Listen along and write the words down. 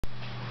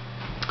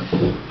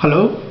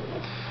Hello.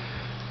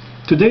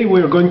 Today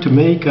we are going to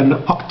make an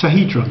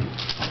octahedron.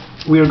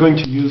 We are going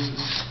to use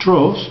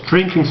straws,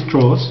 drinking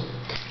straws,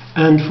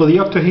 and for the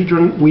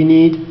octahedron we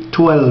need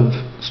 12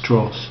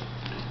 straws.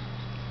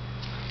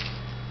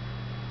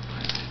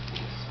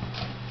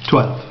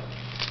 12.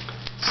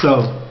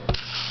 So,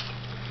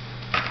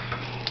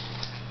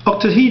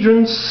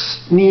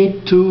 octahedrons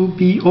need to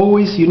be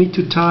always, you need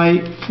to tie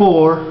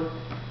 4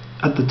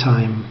 at the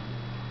time.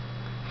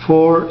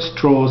 4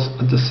 straws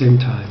at the same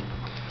time.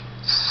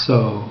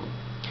 So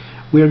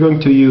we are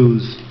going to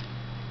use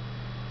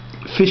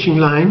fishing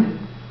line,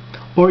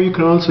 or you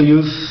can also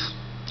use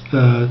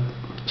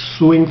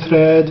sewing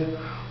thread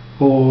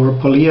or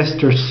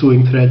polyester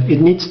sewing thread.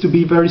 It needs to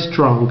be very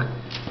strong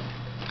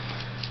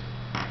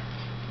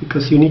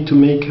because you need to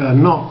make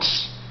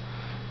knots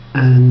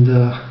and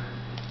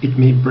it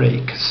may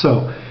break.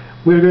 So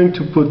we're going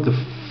to put the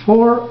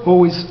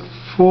always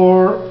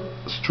 4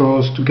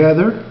 straws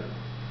together.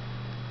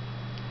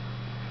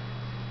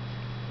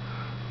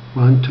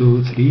 1,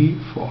 2, 3,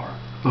 4.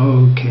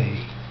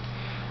 Okay.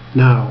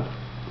 Now,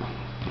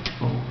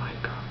 oh my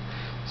God.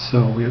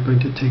 So we are going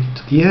to take it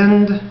to the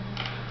end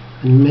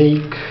and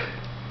make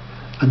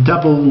a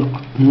double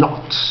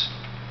knot.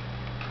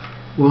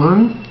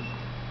 1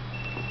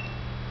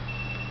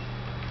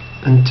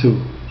 and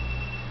 2.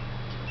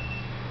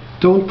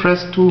 Don't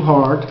press too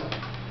hard.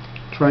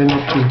 Try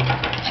not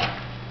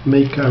to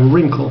make a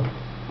wrinkle.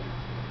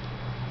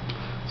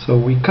 So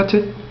we cut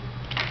it.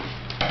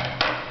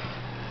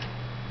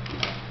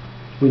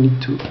 We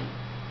need to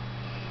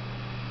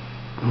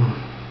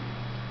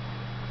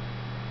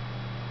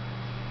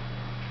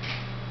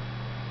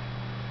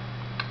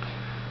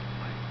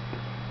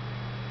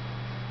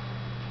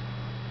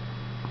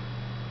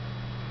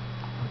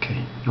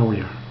okay, now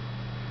we are.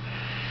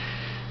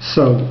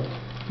 So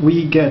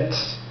we get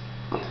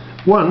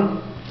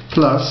 1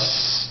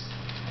 plus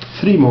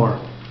 3 more.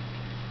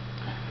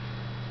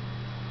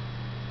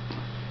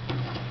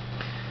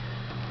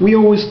 We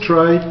always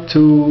try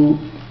to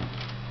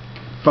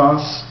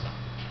pass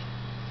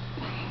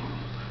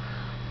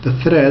the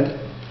thread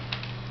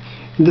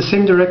in the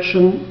same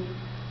direction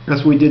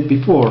as we did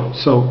before.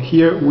 So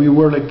here we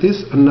were like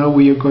this, and now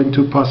we are going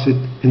to pass it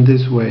in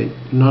this way,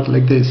 not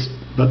like this,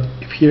 but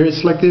if here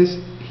it's like this,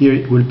 here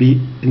it will be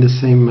in the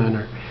same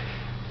manner.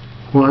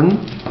 1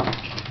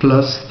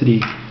 plus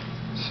 3.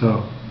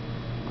 So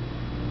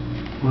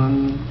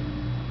 1,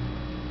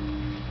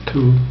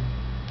 2,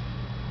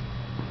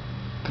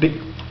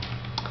 3.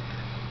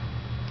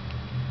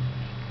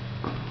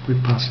 We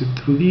pass it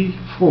through the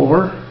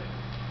 4,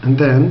 and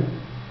then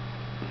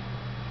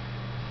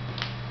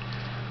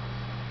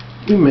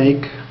we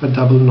make a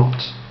double knot.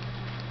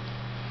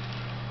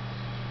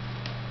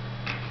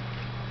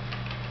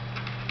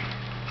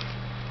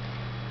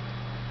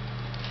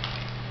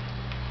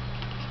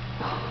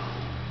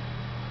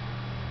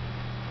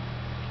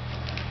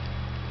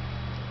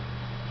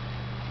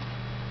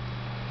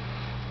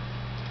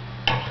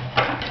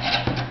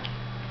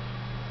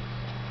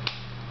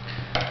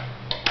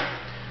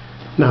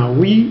 Now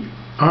we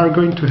are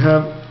going to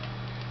have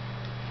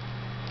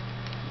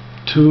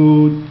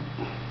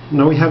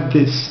now we have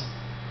this.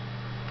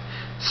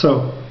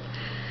 So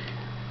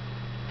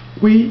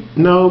we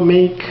now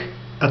make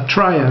a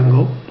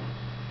triangle.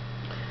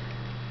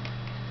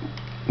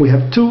 We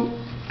have 2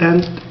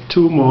 and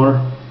 2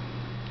 more.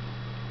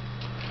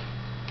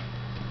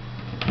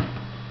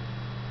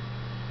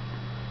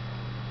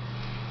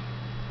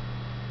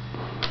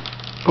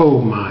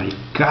 Oh my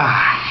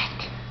God!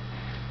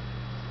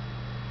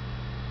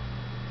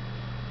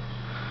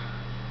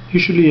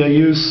 Usually I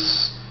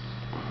use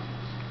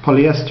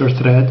polyester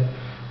thread,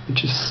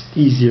 which is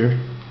easier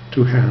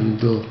to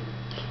handle.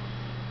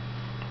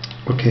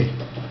 Okay,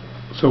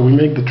 so we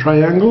make the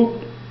triangle.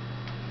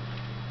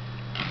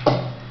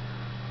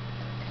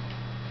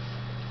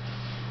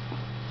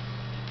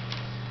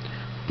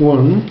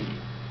 One,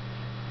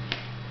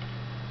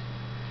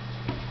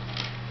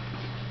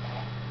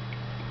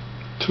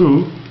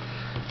 two,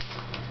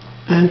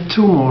 and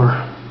 2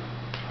 more.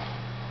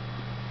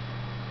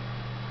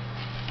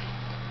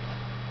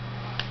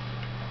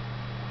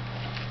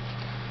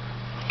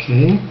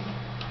 Okay.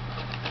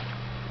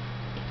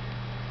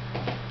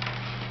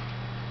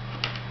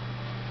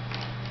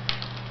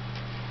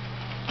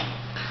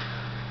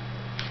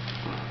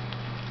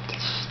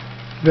 It's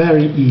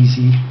very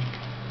easy.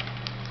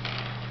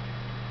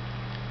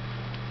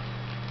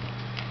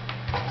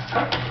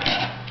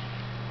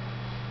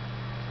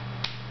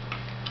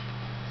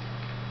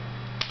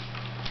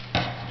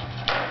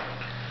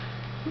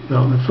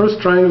 Now the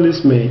first triangle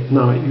is made.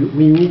 Now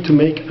we need to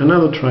make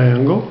another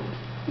triangle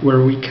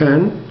where we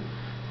can.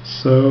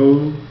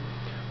 So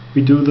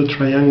we do the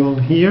triangle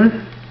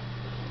here,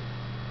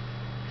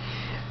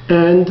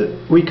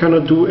 and we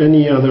cannot do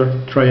any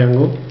other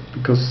triangle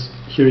because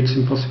here it's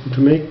impossible to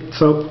make.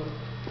 So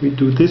we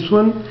do this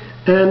one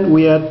and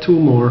we add 2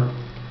 more.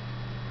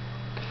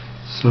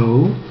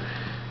 So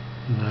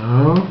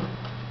now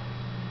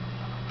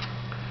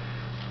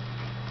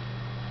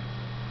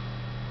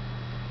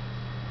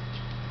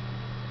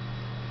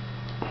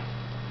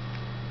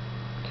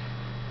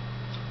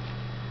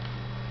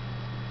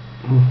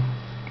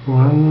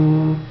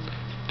 1,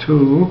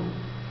 2,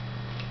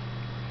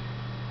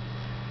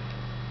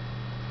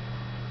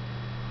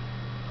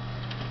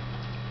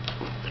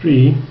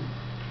 3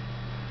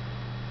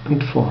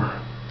 and 4.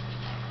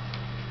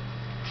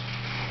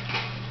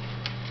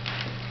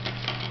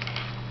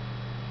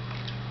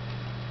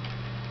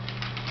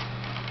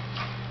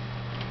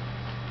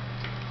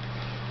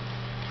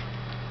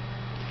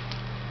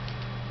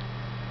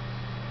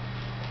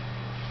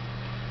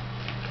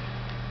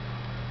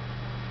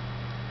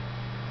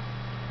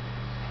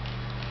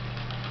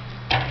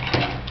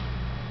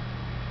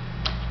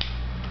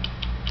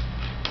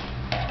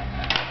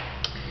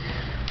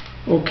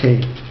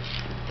 Okay,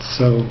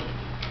 so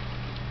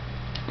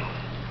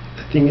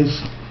the thing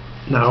is,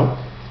 now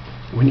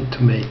we need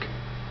to make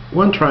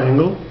one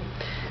triangle,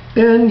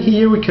 and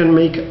here we can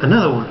make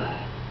another one.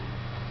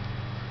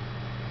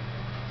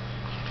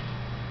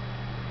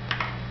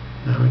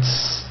 Now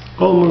it's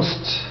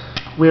almost,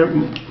 we're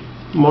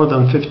more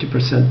than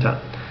 50%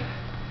 done.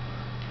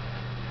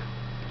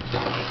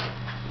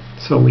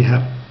 So we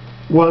have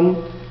 1,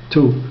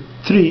 2,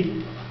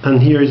 3,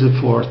 and here is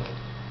a fourth.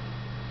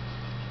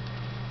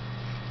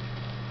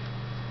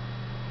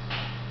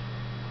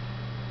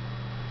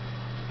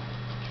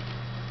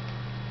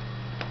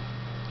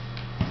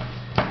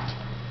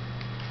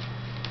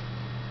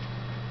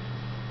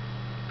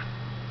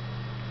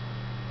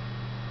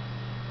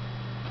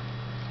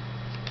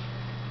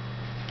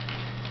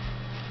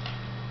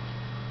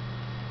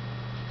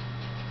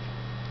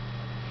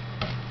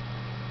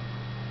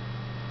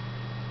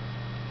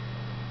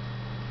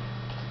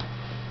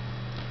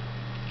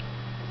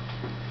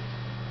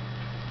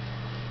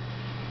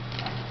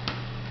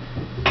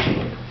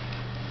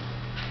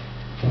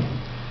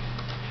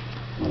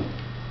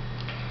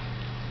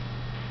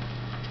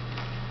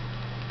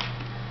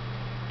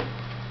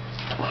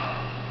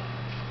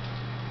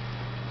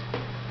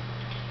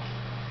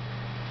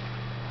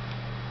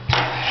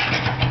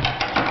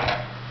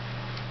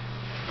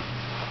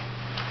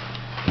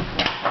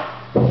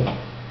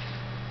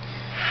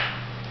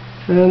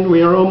 And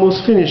we are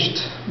almost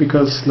finished,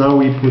 because now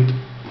we put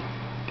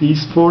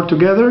these 4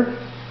 together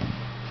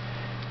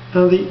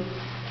and the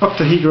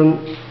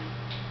octahedron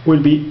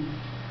will be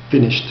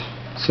finished.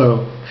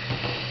 So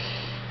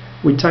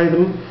we tie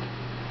them.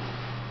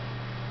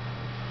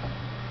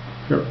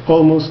 We're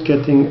almost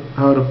getting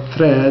out of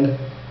thread.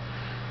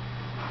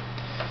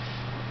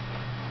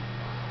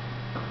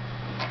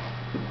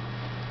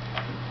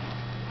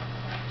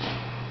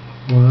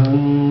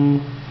 One,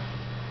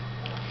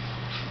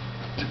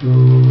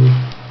 2,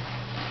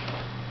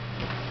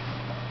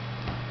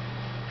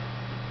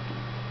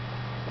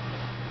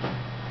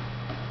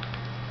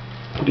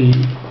 3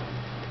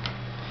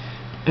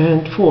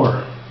 and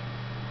 4.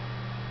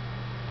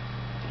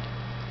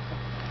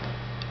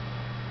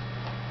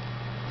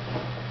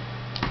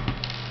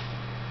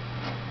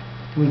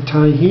 We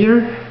tie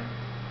here.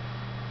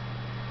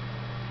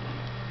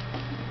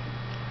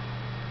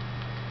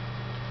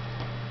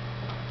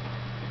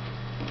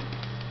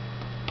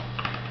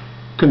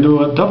 We can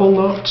do a double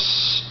knot,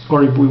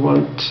 or if we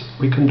want,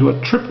 we can do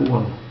a triple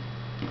one.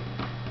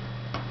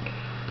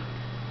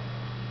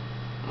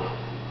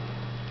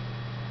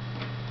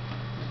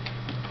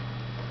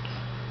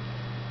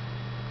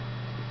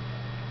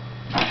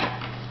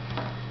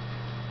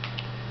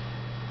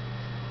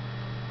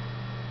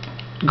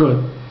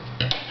 Good.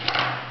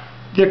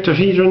 The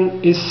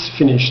octahedron is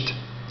finished.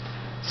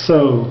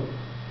 So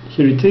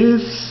here it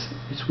is.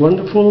 It's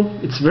wonderful.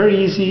 It's very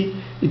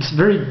easy. It's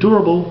very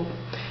durable.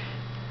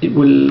 It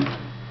will,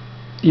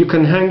 you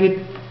can hang it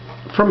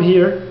from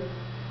here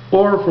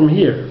or from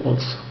here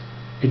also.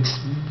 It's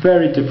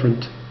very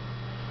different.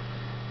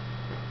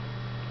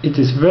 It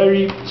is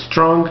very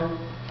strong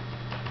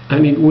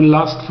and it will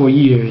last for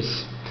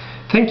years.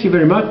 Thank you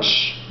very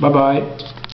much. Bye bye.